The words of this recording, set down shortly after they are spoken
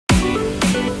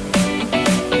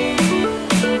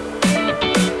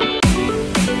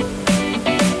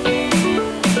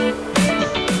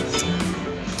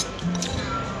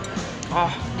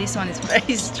this one is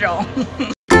very strong.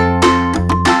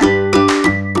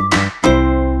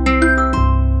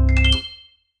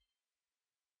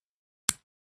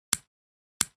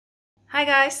 Hi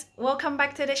guys, welcome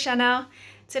back to the channel.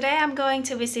 Today I'm going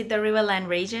to visit the Riverland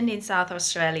region in South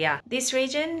Australia. This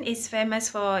region is famous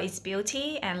for its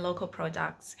beauty and local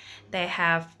products. They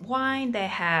have wine, they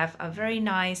have a very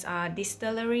nice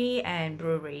distillery and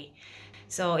brewery.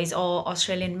 So it's all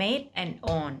Australian made and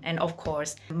owned, and of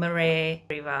course Murray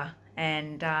River.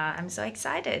 And I'm so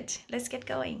excited. Let's get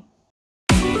going.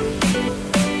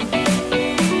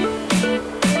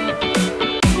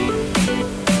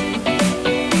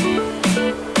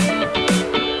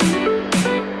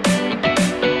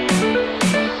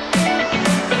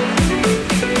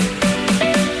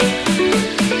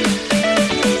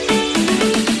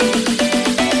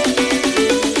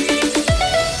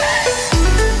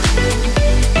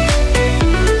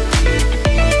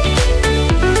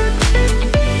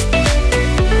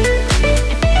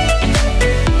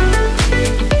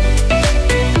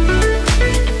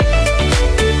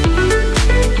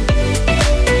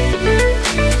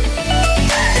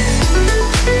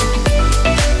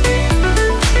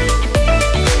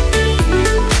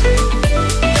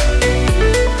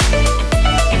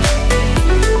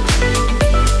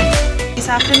 This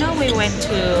afternoon we went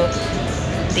to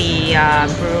the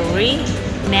brewery.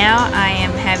 Now I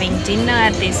am having dinner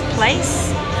at this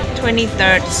place,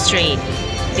 23rd Street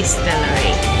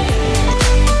Distillery.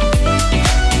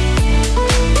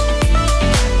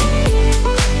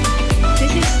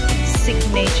 This is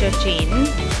signature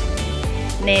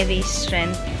gin, navy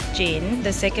strength gin,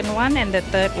 the second one, and the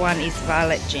third one is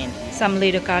violet gin. Some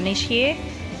little garnish here.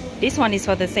 This one is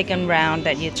for the second round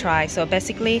that you try. So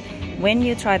basically, when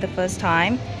you try the first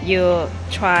time, you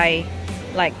try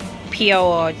like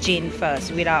pure gin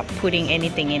first without putting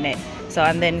anything in it. So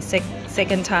and then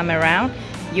second time around,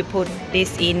 you put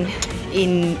this in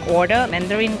order.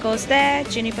 Mandarin goes there,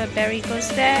 juniper berry goes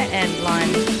there, and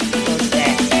lime goes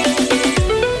there.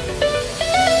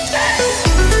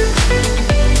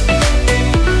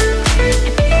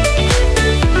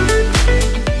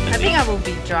 I think I will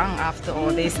be drunk after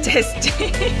all this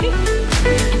testing.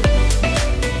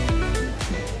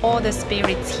 All the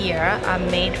spirits here are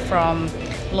made from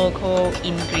local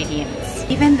ingredients.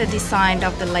 Even the design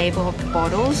of the label of the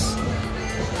bottles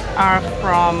are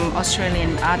from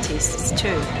Australian artists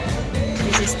too.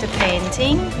 This is the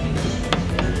painting.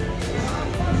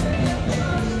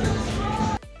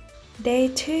 Day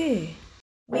 2.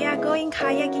 We are going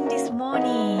kayaking this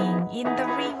morning in the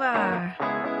river.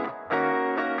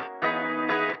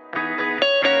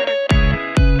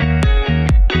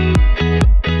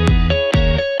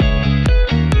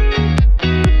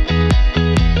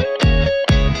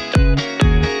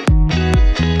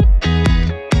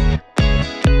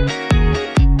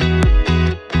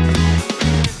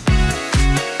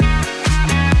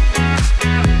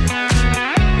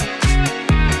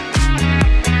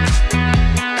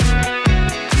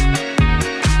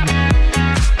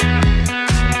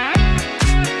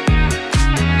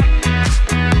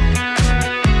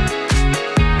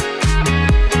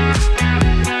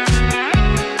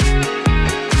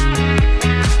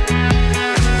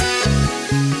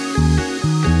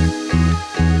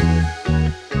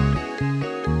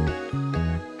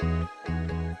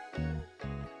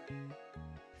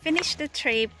 Finished the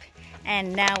trip,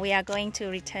 and now we are going to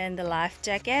return the life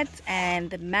jackets and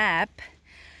the map.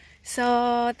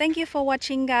 So thank you for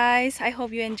watching guys. I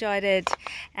hope you enjoyed it,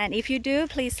 and if you do,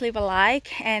 please leave a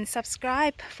like and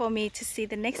subscribe for me to see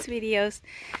the next videos.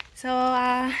 So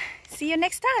see you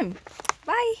next time.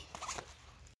 Bye.